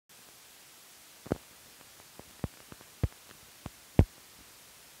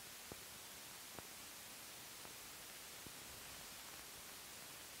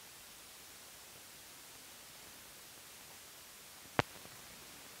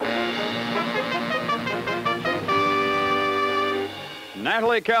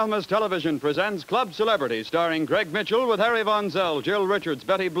Natalie Kalmus Television presents Club Celebrity, starring Greg Mitchell with Harry Von Zell, Jill Richards,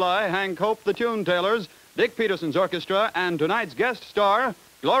 Betty Bly, Hank Hope, the Tune Tailors, Dick Peterson's Orchestra, and tonight's guest star,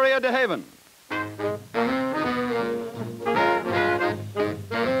 Gloria DeHaven.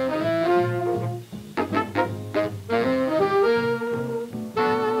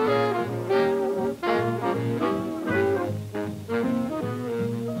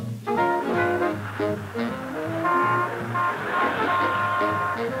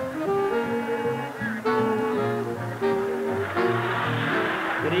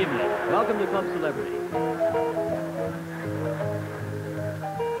 Good evening. Welcome to Club Celebrity.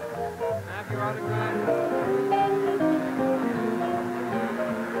 Have your autograph.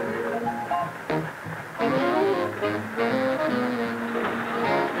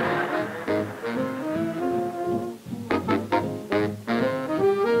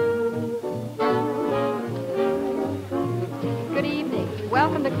 Good evening.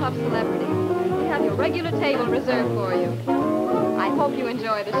 Welcome to Club Celebrity. We have your regular table reserved for you. I hope you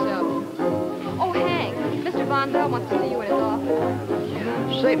enjoy the show. Oh, Hank, Mr. Von Zell wants to see you in his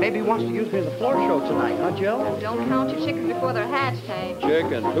office. Say, maybe he wants to use me in the floor show tonight, huh, Jill? Don't count your chickens before they're hatched, Hank.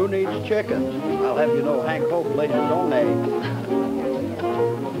 Chickens? Who needs chickens? I'll have you know Hank Hope laid his own egg.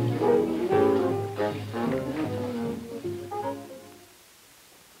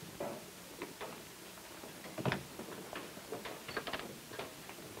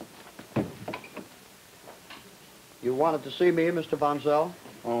 You wanted to see me, Mr. Von Zell?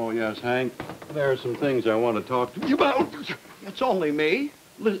 Oh, yes, Hank. There are some things I want to talk to you about. It's only me.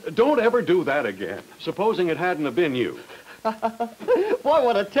 Listen, don't ever do that again. Supposing it hadn't have been you. Boy,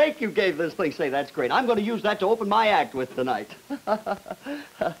 what a take you gave this thing. Say, that's great. I'm going to use that to open my act with tonight.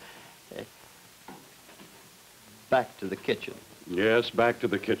 Back to the kitchen. Yes, back to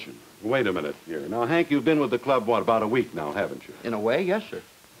the kitchen. Wait a minute here. Now, Hank, you've been with the club, what, about a week now, haven't you? In a way, yes, sir.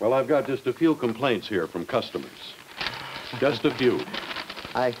 Well, I've got just a few complaints here from customers. Just a few.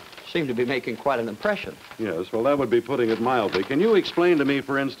 I seem to be making quite an impression. Yes, well, that would be putting it mildly. Can you explain to me,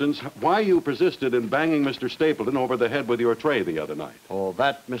 for instance, why you persisted in banging Mr. Stapleton over the head with your tray the other night? Oh,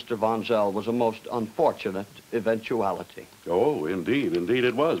 that, Mr. Von Zell, was a most unfortunate eventuality. Oh, indeed, indeed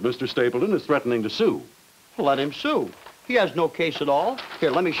it was. Mr. Stapleton is threatening to sue. Let him sue. He has no case at all.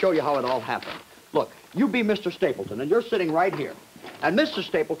 Here, let me show you how it all happened. Look, you be Mr. Stapleton, and you're sitting right here. And Mr.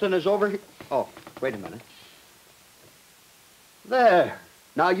 Stapleton is over here. Oh, wait a minute. There.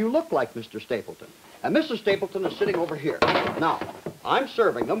 Now, you look like Mr. Stapleton. And Mr. Stapleton is sitting over here. Now, I'm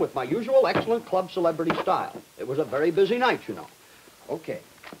serving them with my usual excellent Club Celebrity style. It was a very busy night, you know. Okay.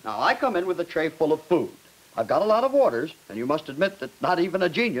 Now, I come in with a tray full of food. I've got a lot of orders, and you must admit that not even a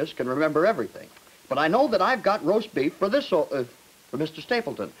genius can remember everything. But I know that I've got roast beef for for Mr.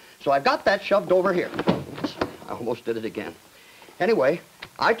 Stapleton. So I've got that shoved over here. Oops, I almost did it again. Anyway,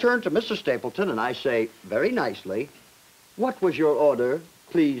 I turn to Mr. Stapleton, and I say, very nicely, "What was your order,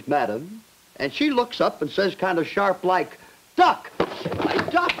 please, madam?" And she looks up and says kind of sharp like, "Duck!" I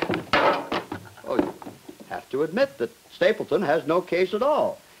duck. Oh, you have to admit that Stapleton has no case at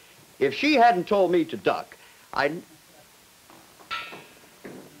all. If she hadn't told me to duck, I'd...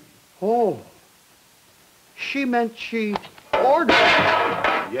 Oh, she meant she ordered.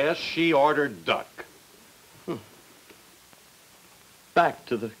 Yes, she ordered duck. Back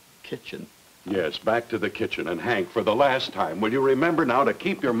to the kitchen. Yes, back to the kitchen. And Hank, for the last time, will you remember now to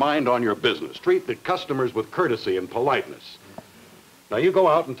keep your mind on your business? Treat the customers with courtesy and politeness. Now, you go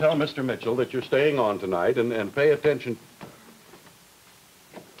out and tell Mr. Mitchell that you're staying on tonight and pay attention.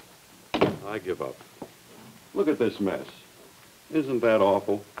 I give up. Look at this mess. Isn't that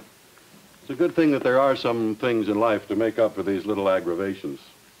awful? It's a good thing that there are some things in life to make up for these little aggravations.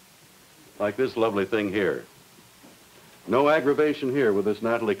 Like this lovely thing here. No aggravation here with this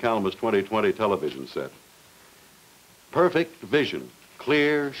Natalie Kalmus 2020 television set. Perfect vision,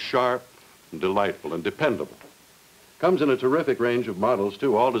 clear, sharp, and delightful, and dependable. Comes in a terrific range of models,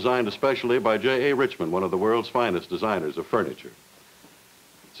 too, all designed especially by j.a. Richmond, one of the world's finest designers of furniture.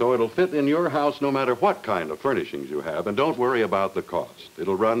 So it'll fit in your house no matter what kind of furnishings you have, and don't worry about the cost.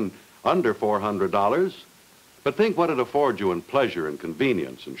 It'll run under $400, but think what it affords you in pleasure and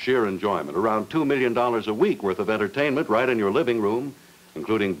convenience and sheer enjoyment. Around $2 million a week worth of entertainment right in your living room,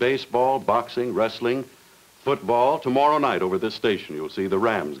 including baseball, boxing, wrestling, football. Tomorrow night over this station you'll see the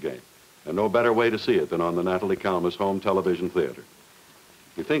Rams game. And no better way to see it than on the Natalie Kalmus Home Television Theater.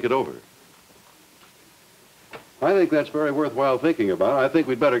 You think it over. I think that's very worthwhile thinking about. I think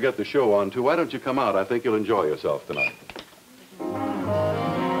we'd better get the show on, too. Why don't you come out? I think you'll enjoy yourself tonight.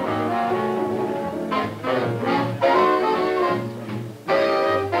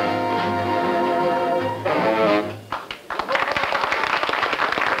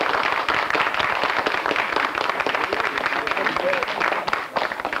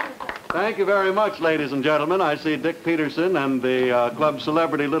 you very much, ladies and gentlemen. I see Dick Peterson and the Club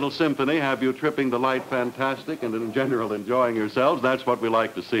Celebrity Little Symphony have you tripping the light fantastic and in general enjoying yourselves. That's what we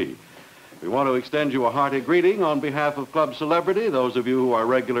like to see. We want to extend you a hearty greeting on behalf of Club Celebrity, those of you who are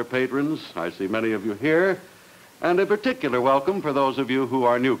regular patrons. I see many of you here. And a particular welcome for those of you who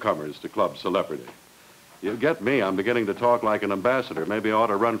are newcomers to Club Celebrity. You get me, I'm beginning to talk like an ambassador. Maybe I ought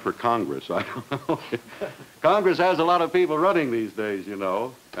to run for Congress, I don't know. Congress has a lot of people running these days, you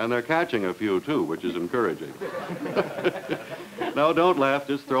know, and they're catching a few, too, which is encouraging. No, don't laugh,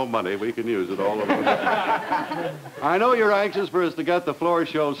 just throw money. We can use it all over. I know you're anxious for us to get the floor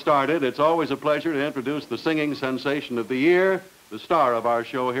show started. It's always a pleasure to introduce the singing sensation of the year, the star of our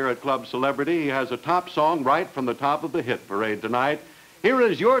show here at Club Celebrity. He has a top song right from the top of the hit parade tonight. Here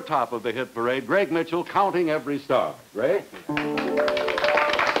is your top of the hit parade, Greg Mitchell, Counting Every Star. Greg?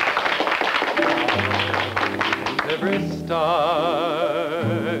 Every star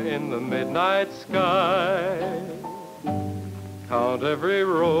in the midnight sky, count every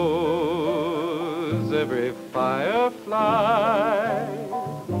rose, every firefly,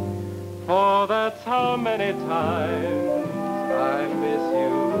 for that's how many times I miss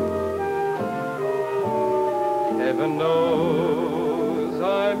you. Heaven knows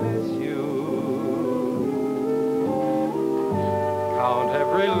I miss you. Count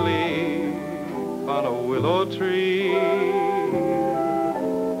every leaf on a willow tree,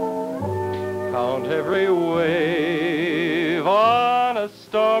 count every wave on a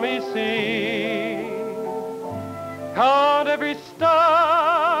stormy sea, count every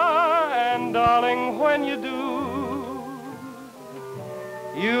star, and darling, when you do,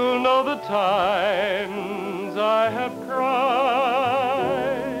 you'll know the times I have cried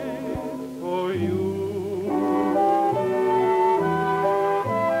for you.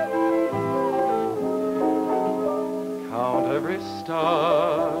 Count every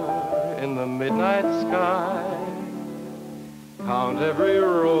star in the midnight sky, count every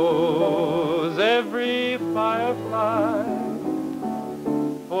rose, every firefly,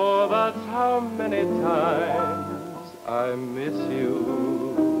 for that's how many times I miss you.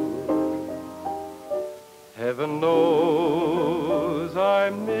 Heaven knows I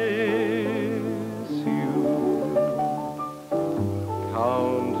miss you.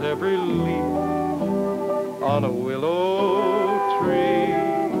 Count every leaf on a willow tree,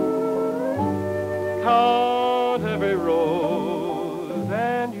 count every rose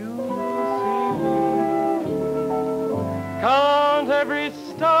and you'll see. Count every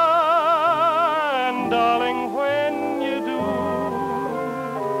star, and darling, when you do,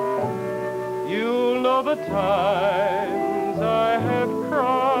 you'll know the times I have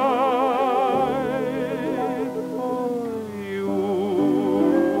cried for you.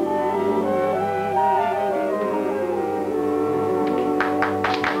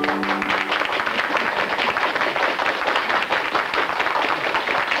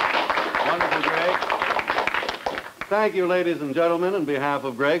 Wonderful, Greg. Thank you, ladies and gentlemen, on behalf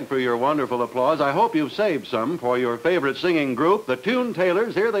of Greg, for your wonderful applause. I hope you've saved some for your favorite singing group, the Tune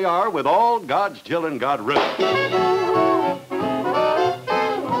Tailors. Here they are with All God's Children Got Rhythm.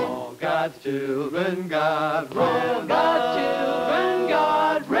 All God's children got rhythm. God's children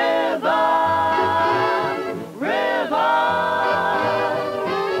got rhythm. Rhythm.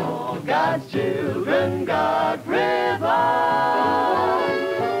 All God's children got rhythm.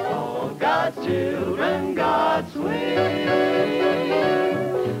 All God's children got swing.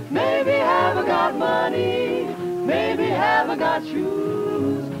 Maybe haven't got money, maybe haven't got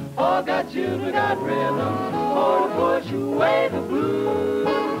shoes. All God's children got rhythm, or to push away the blues.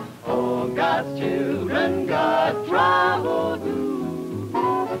 All God's children got trouble too.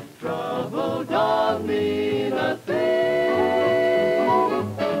 Trouble don't mean a thing.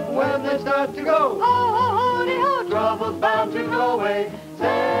 When they start to go, ho, trouble's bound to go away.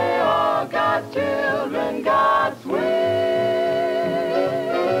 Say, all God's children got swing.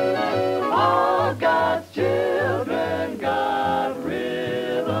 All God's children got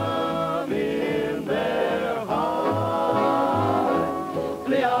rhythm in their heart.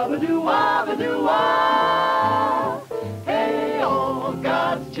 Flee-abba-doo-wah. Hey, all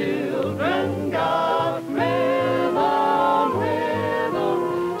God's children got rhythm,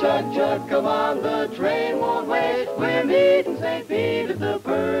 rhythm. Chug, chug, come on, the train won't wait. We're meeting St. Pete at the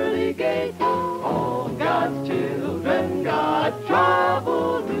pearly gate. All God's children got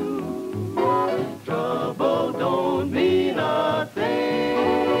trouble too. Trouble don't mean a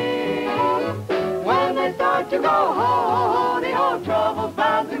thing. When they start to go, ho, the old trouble's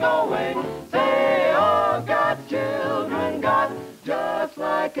bound to go away. Say, all God's children got just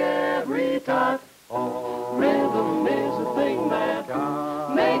like every tot. Oh, rhythm is a thing that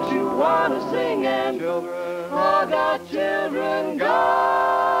makes you want to children. All God's children,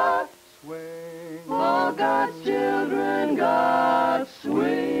 God swing. All God's children, God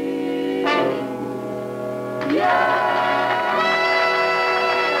swing. Yeah!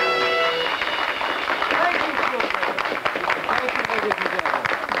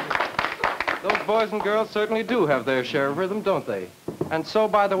 Those boys and girls certainly do have their share of rhythm, don't they? And so,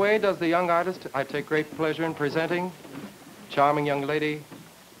 by the way, does the young artist I take great pleasure in presenting, charming young lady,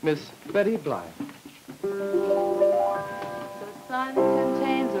 Miss Betty Bly. The sun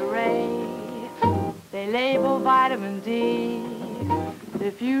contains a ray, they label vitamin D.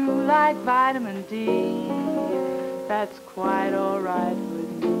 If you like vitamin D, that's quite all right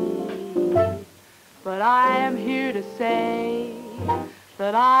with me. But I am here to say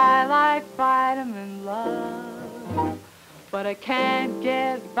that I like vitamin love, but I can't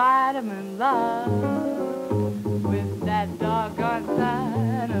get vitamin love with that doggone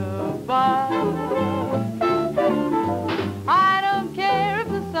sun above. I don't care if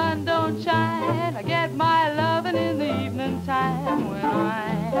the sun don't shine, I get my loving in the evening time when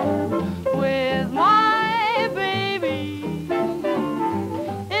I'm with my baby.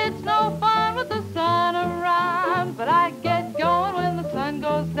 It's no fun with the sun around, but I get going when the sun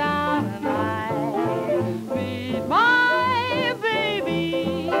goes down and I meet my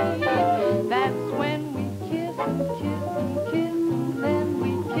baby. That's when we kiss and kiss and kiss and then we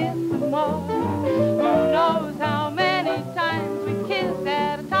kiss some more. Who knows how many times we kiss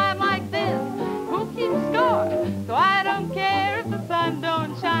at a time like this? Who keeps score? So I don't care if the sun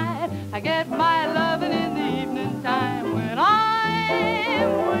don't shine. I get my loving in the evening time when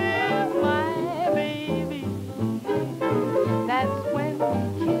I'm with my baby. That's when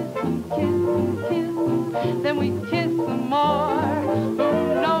we kiss and kiss and kiss and then we kiss some more. Who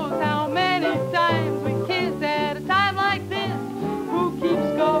knows how many times we kiss at a time like this? Who keeps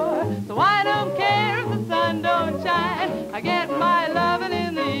score? So I don't care if the sun don't shine. I get my loving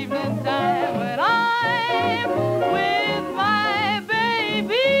in the evening time when I'm with my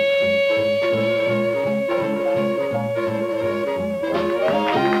baby.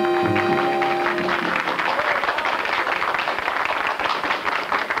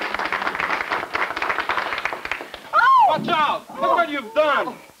 Watch out! Look what you've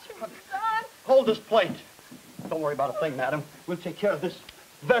done! Hold this plate. Don't worry about a thing, madam. We'll take care of this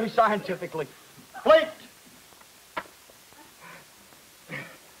very scientifically. Plate!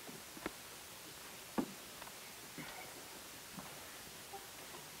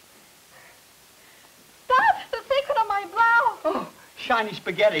 Stop! The secret of my blouse! Oh, shiny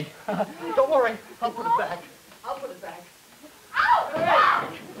spaghetti. Don't worry. I'll put it back. I'll put it back.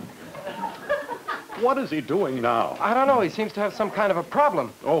 What is he doing now? I don't know, he seems to have some kind of a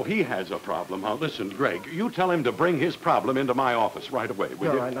problem. Oh, he has a problem. Now, listen, Greg, you tell him to bring his problem into my office right away, will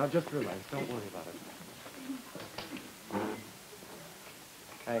All you? right, now just relax. Don't worry about it.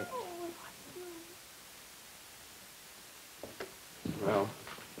 Hey. Well,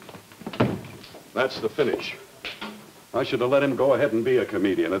 that's the finish. I should have let him go ahead and be a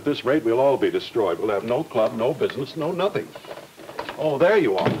comedian. At this rate, we'll all be destroyed. We'll have no club, no business, no nothing. Oh, there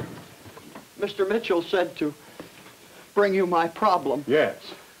you are. Mr. Mitchell said to bring you my problem. Yes.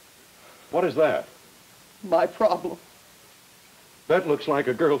 What is that? My problem. That looks like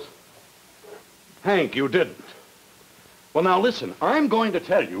a girl's... Hank, you didn't. Well, now, listen. I'm going to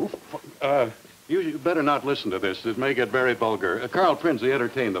tell you... You better not listen to this. It may get very vulgar. Carl Prinsley,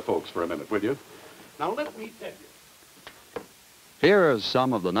 entertain the folks for a minute, will you? Now, let me tell you. Here are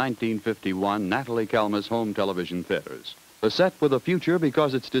some of the 1951 Natalie Kalmus home television theaters. The set with a future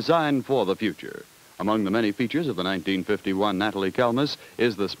because it's designed for the future. Among the many features of the 1951 Natalie Kalmus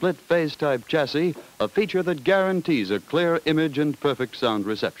is the split-face type chassis, a feature that guarantees a clear image and perfect sound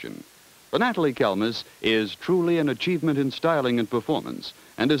reception. The Natalie Kalmus is truly an achievement in styling and performance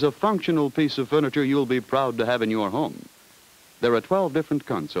and is a functional piece of furniture you'll be proud to have in your home. There are 12 different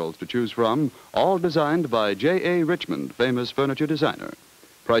consoles to choose from, all designed by J.a. Richmond, famous furniture designer.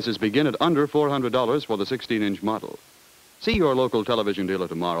 Prices begin at under $400 for the 16-inch model. See your local television dealer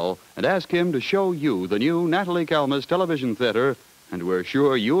tomorrow and ask him to show you the new Natalie Kalmus television theater, and we're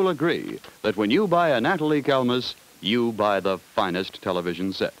sure you'll agree that when you buy a Natalie Kalmus, you buy the finest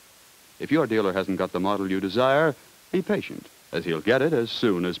television set. If your dealer hasn't got the model you desire, be patient, as he'll get it as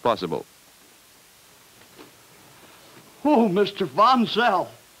soon as possible. Oh, Mr. Von Zell,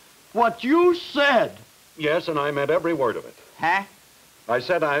 what you said. Yes, and I meant every word of it. Huh? I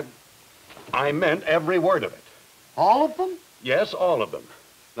said I meant every word of it. All of them? Yes, all of them.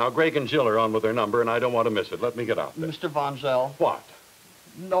 Now, Greg and Jill are on with their number, and I don't want to miss it. Let me get out there. Mr. Von Zell. What?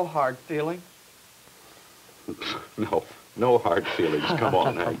 No hard feeling. No. No hard feelings. Come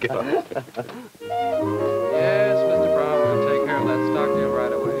on, Hank, get up. Yes, Mr. Brown, we'll take care of that stock deal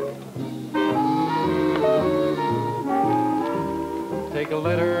right away. Take a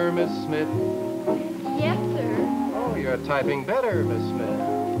letter, Miss Smith. Yes, sir. Oh, you're typing better, Miss Smith.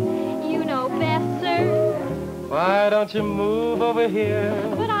 You know best, sir. Why don't you move over here?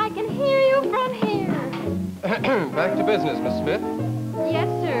 But I can hear you from here. Back to business, Miss Smith. Yes,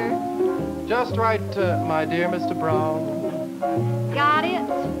 sir. Just right, my dear Mr. Brown. Got it.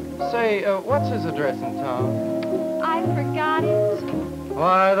 Say, what's his address in town? I forgot it.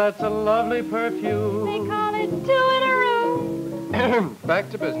 Why, that's a lovely They perfume. call it two in a room. Back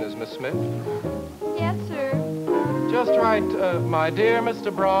to business, Miss Smith. Yes, sir. Just right, my dear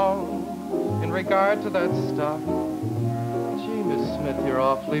Mr. Brown. In regard to that stock. Gee, Miss Smith, you're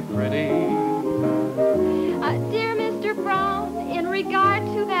awfully pretty. Dear Mr. Brown, in regard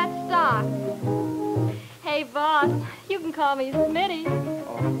to that stock. Hey, boss, you can call me Smitty.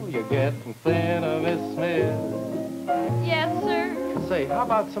 Oh, you're getting thinner, Miss Smith. Yes, sir. Say, how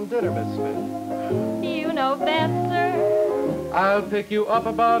about some dinner, Miss Smith? You know best, sir. I'll pick you up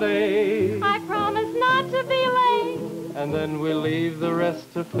about 8. I promise not to be late. And then we'll leave the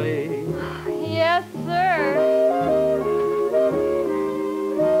rest to fate. Yes, sir.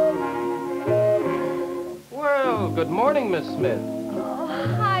 Well, good morning, Miss Smith. Oh,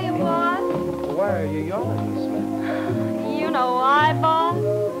 hiya, boss. Why are you yawning, Miss Smith? You know why, boss?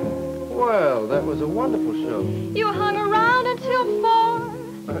 Well, that was a wonderful show. You hung around until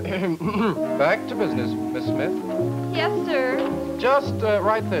 4. Back to business, Miss Smith. Yes, sir. Just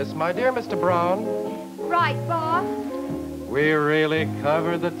write this. My dear Mr. Brown, Right, boss. we really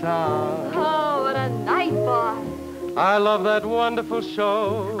covered the town. Oh, what a night, boss. I love that wonderful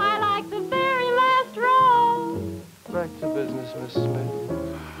show. I like the very last row. Back to business, Miss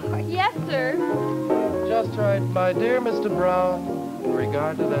Smith. Yes, sir. Just right, my dear Mr. Brown, in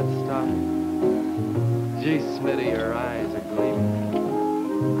regard to that stock. Gee, Smitty, your eyes are gleaming.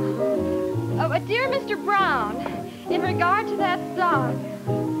 Oh, dear Mr. Brown, in regard to that stock.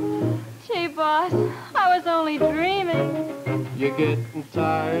 Gee, boss, I was only dreaming. You're getting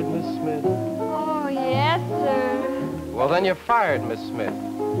tired, Miss Smith. Oh, yes, sir. Well, then you're fired, Miss Smith.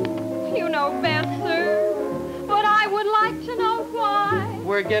 You know best, sir. But I would like to know why.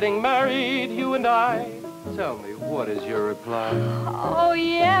 We're getting married, you and I. Tell me, what is your reply? Oh,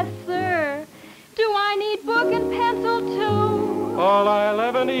 yes, sir. Do I need book and pencil, too? All I'll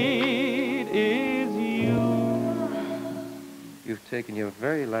ever need is you. You've taken your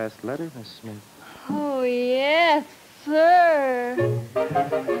very last letter, Miss Smith. Oh, yes, sir.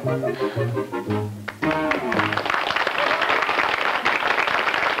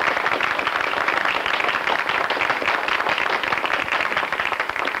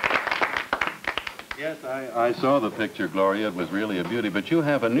 Yes, I saw the picture, Gloria. It was really a beauty. But you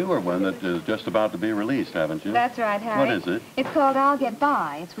have a newer one that is just about to be released, haven't you? That's right, Harry. What is it? It's called I'll Get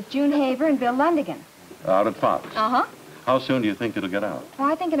By. It's with June Haver and Bill Lundigan. Out at Fox. Uh-huh. How soon do you think it'll get out?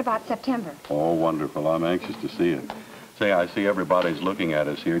 Well, I think in about September. Oh, wonderful. I'm anxious to see it. Say, I see everybody's looking at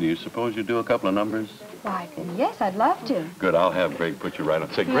us here. Do you suppose you'd do a couple of numbers? Why, yes, I'd love to. Good. I'll have Greg put you right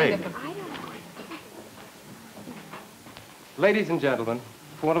on. Say, Greg. Ladies and gentlemen,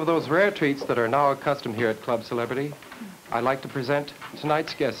 for one of those rare treats that are now accustomed here at Club Celebrity, I'd like to present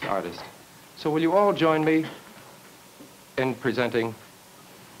tonight's guest artist. So will you all join me in presenting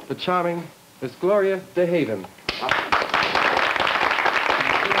the charming Miss Gloria DeHaven.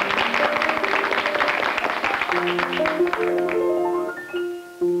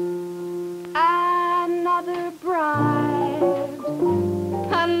 Another bride,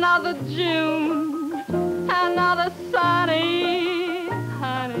 another June, another sunny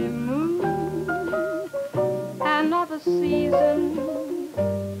honeymoon, another season,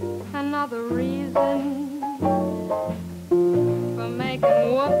 another reason for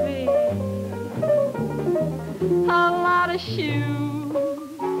making whoopee. A lot of shoes,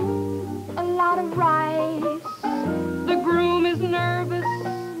 a lot of rice. The groom is nervous.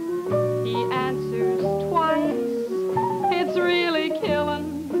 He answers twice. It's really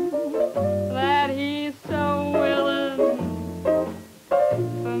killing that he's so willing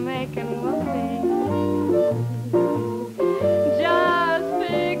for making whoopee. Just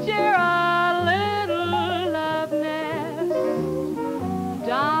picture a little love nest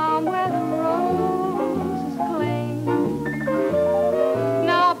down where the roses cling.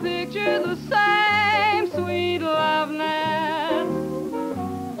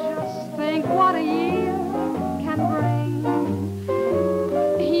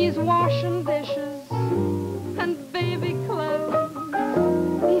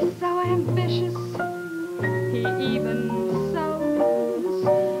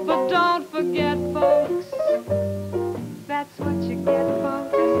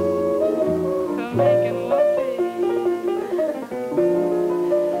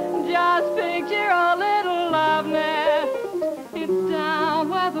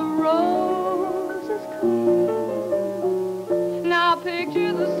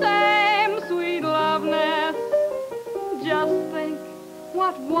 the same sweet loveliness. Just think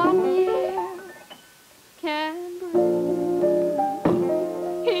what 1 year can bring.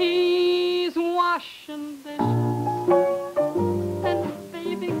 He's washing dishes and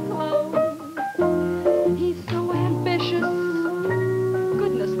baby clothes. He's so ambitious.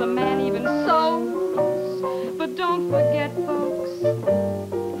 Goodness, the man even sews. But don't forget, folks,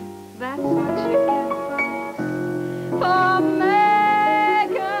 that's what you get, folks, for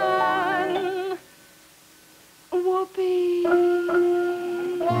making whoopee.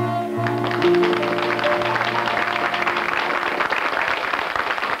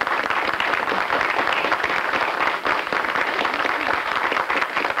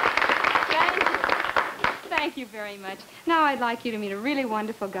 Thank you very much. Now I'd like you to meet a really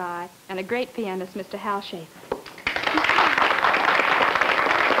wonderful guy and a great pianist, Mr. Hal Schaefer.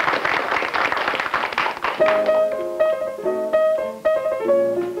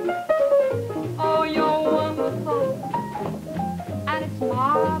 Oh, you're wonderful, and it's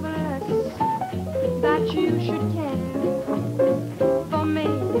marvelous that you should care for me.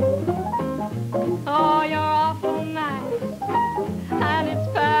 Oh, you're awful nice, and it's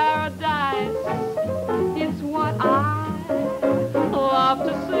paradise. It's what I love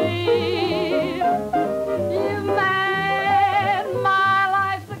to see. You've made my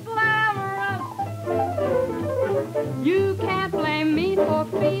life so glamorous. You can't blame me for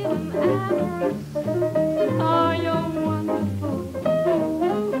feeling amorous. Oh, you're wonderful,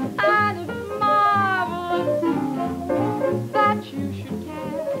 and it's marvelous that you should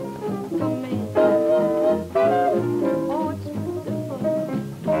care for me. Oh, it's beautiful,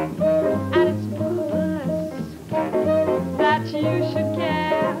 and it's marvelous that you should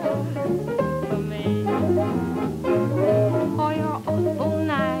care for me. Oh, you're awful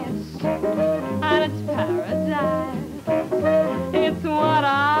nice, and it's paradise. It's what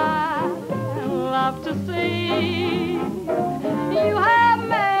I love to see. You have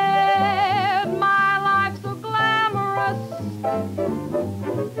made my life so glamorous.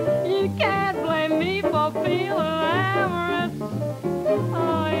 You can't blame me for feeling amorous.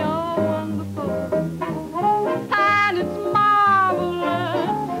 Oh, you're wonderful, and it's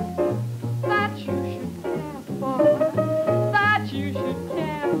marvelous that you should care for, that you should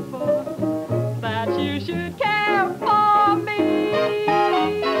care for, that you should care for me.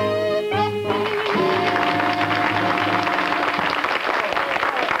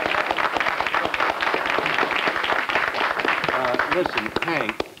 Listen,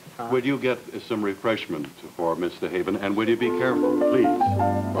 Hank, would you get some refreshment for Miss DeHaven, and would you be careful, please?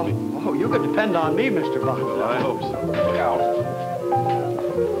 Oh, you can depend on me, Mr. Bond. Well, I hope so. Look out.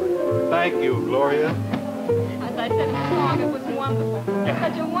 Thank you, Gloria. As I said in the song, it was wonderful.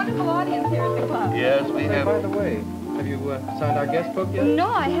 Such a wonderful audience here at the club. Yes, we Hey, have. by the way, have you signed our guest book yet? No,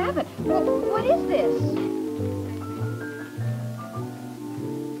 I haven't. What is this?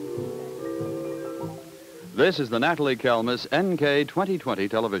 This is the Natalie Kelmus NK 2020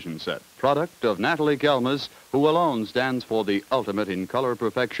 television set, product of Natalie Kelmus, who alone stands for the ultimate in color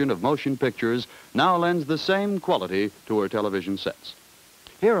perfection of motion pictures, now lends the same quality to her television sets.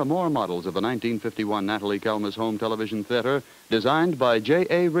 Here are more models of the 1951 Natalie Kelmus home television theater, designed by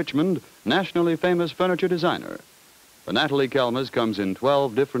J.a. Richmond, nationally famous furniture designer. The Natalie Kelmus comes in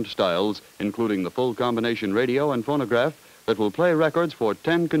 12 different styles, including the full combination radio and phonograph that will play records for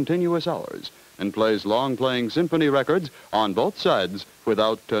 10 continuous hours, and plays long-playing symphony records on both sides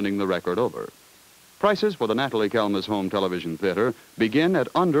without turning the record over. Prices for the Natalie Kelmus home television theater begin at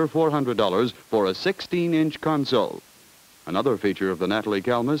under $400 for a 16-inch console. Another feature of the Natalie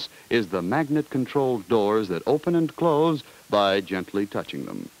Kelmus is the magnet-controlled doors that open and close by gently touching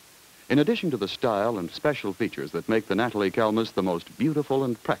them. In addition to the style and special features that make the Natalie Kelmus the most beautiful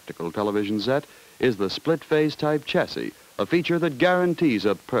and practical television set is the split-phase type chassis, a feature that guarantees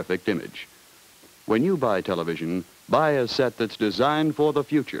a perfect image. When you buy television, buy a set that's designed for the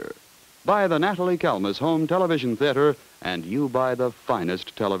future. Buy the Natalie Kelmus home television theater, and you buy the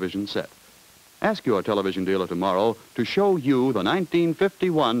finest television set. Ask your television dealer tomorrow to show you the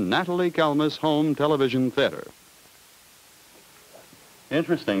 1951 Natalie Kelmus home television theater.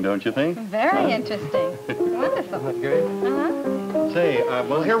 Interesting, don't you think? Very interesting. Wonderful. Isn't that great? Uh-huh. Say,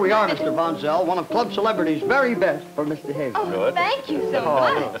 Well, here we are, Mr. Von Zell, one of Club Celebrity's very best for Miss DeHaven. Oh, Good. thank you so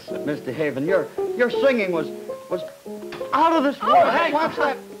Oh, much. Miss DeHaven, your singing was out of this world. Hank, watch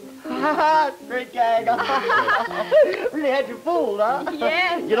that. Great gag. Really had you fooled, huh?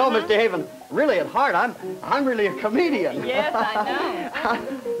 Yes, You know, Miss DeHaven, really at heart, I'm really a comedian. Yes, I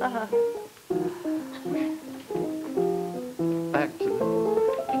know. Back to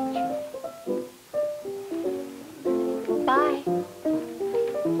Bye.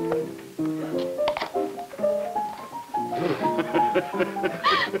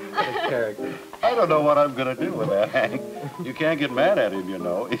 What a character. I don't know what I'm going to do with that, Hank. You can't get mad at him, you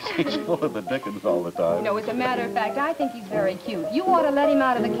know. He's full of the dickens all the time. No, as a matter of fact, I think he's very cute. You ought to let him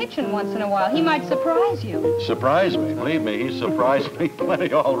out of the kitchen once in a while. He might surprise you. Surprise me. Believe me, he's surprised me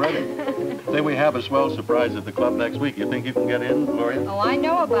plenty already. Say we have a swell surprise at the club next week. You think you can get in, Gloria? Oh, I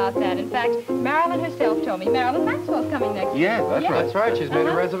know about that. In fact, Marilyn herself told me. Marilyn Maxwell's coming next week. Yeah, that's right. That's right. She's made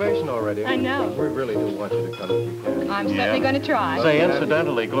a reservation already. I know. We really do want you to come if you can. I'm certainly going to try. Say,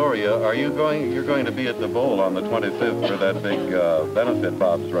 incidentally, Gloria, you're going to be at the bowl on the 25th for that big benefit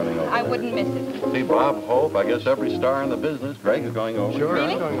Bob's running over I there. wouldn't miss it. See, Bob, Hope, I guess every star in the business. Greg is going over. Sure,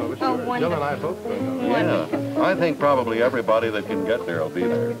 Really? I'm going over. Oh, Sure. wonderful. Jill and I both going over. Yeah, I think probably everybody that can get there will be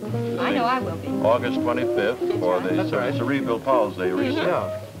there. I know I will be. August 25th for the That's right. cerebral palsy research.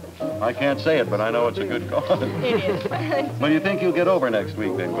 Yeah. I can't say it, but I know it's a good cause. It is. Well, you think you'll get over next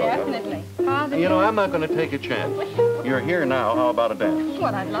week, then, Gloria? Definitely. Positive. You know, I'm not going to take a chance. You're here now. How about a dance?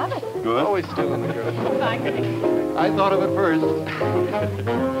 Well, I'd love it. Good. Always still in the girl. I thought of it first.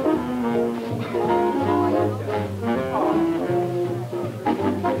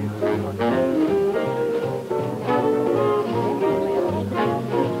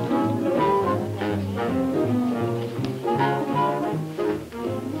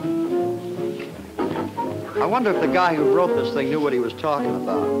 I wonder if the guy who wrote this thing knew what he was talking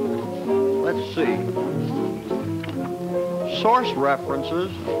about. Let's see. Source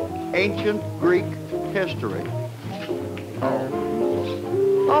references, ancient Greek history.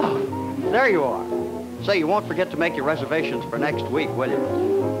 Oh, there you are. Say, you won't forget to make your reservations for next week, will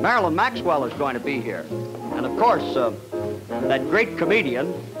you? Marilyn Maxwell is going to be here. And of course, that great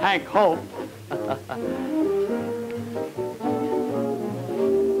comedian, Hank Hope.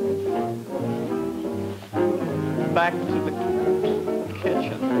 Back to the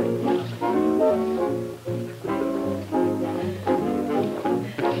kitchen.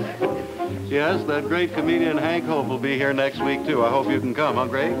 Yes, that great comedian Hank Hope will be here next week, too. I hope you can come, huh,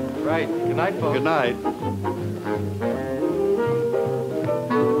 Greg? Right. Good night, folks. Good night.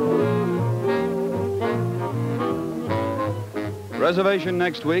 Reservation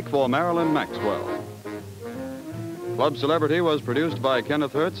next week for Marilyn Maxwell. Club Celebrity was produced by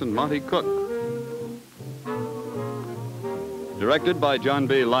Kenneth Hertz and Monty Cook. Directed by John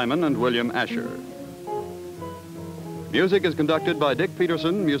B. Lyman and William Asher. Music is conducted by Dick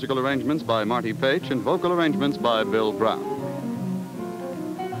Peterson, musical arrangements by Marty Page, and vocal arrangements by Bill Brown.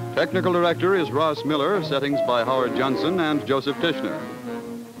 Technical director is Ross Miller, settings by Howard Johnson and Joseph Tishner.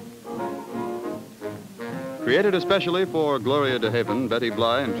 Created especially for Gloria DeHaven, Betty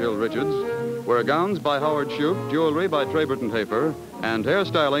Bly, and Jill Richards, were gowns by Howard Shoup, jewelry by Traberton Hafer, and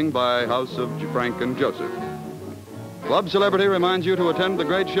hairstyling by House of Frank and Joseph. Club Celebrity reminds you to attend the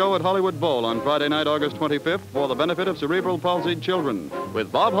great show at Hollywood Bowl on Friday night, August 25th, for the benefit of cerebral palsied children,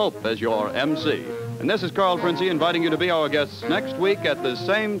 with Bob Hope as your MC. And this is Carl Princey inviting you to be our guests next week at the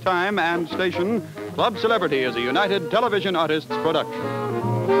same time and station. Club Celebrity is a United Television Artists production.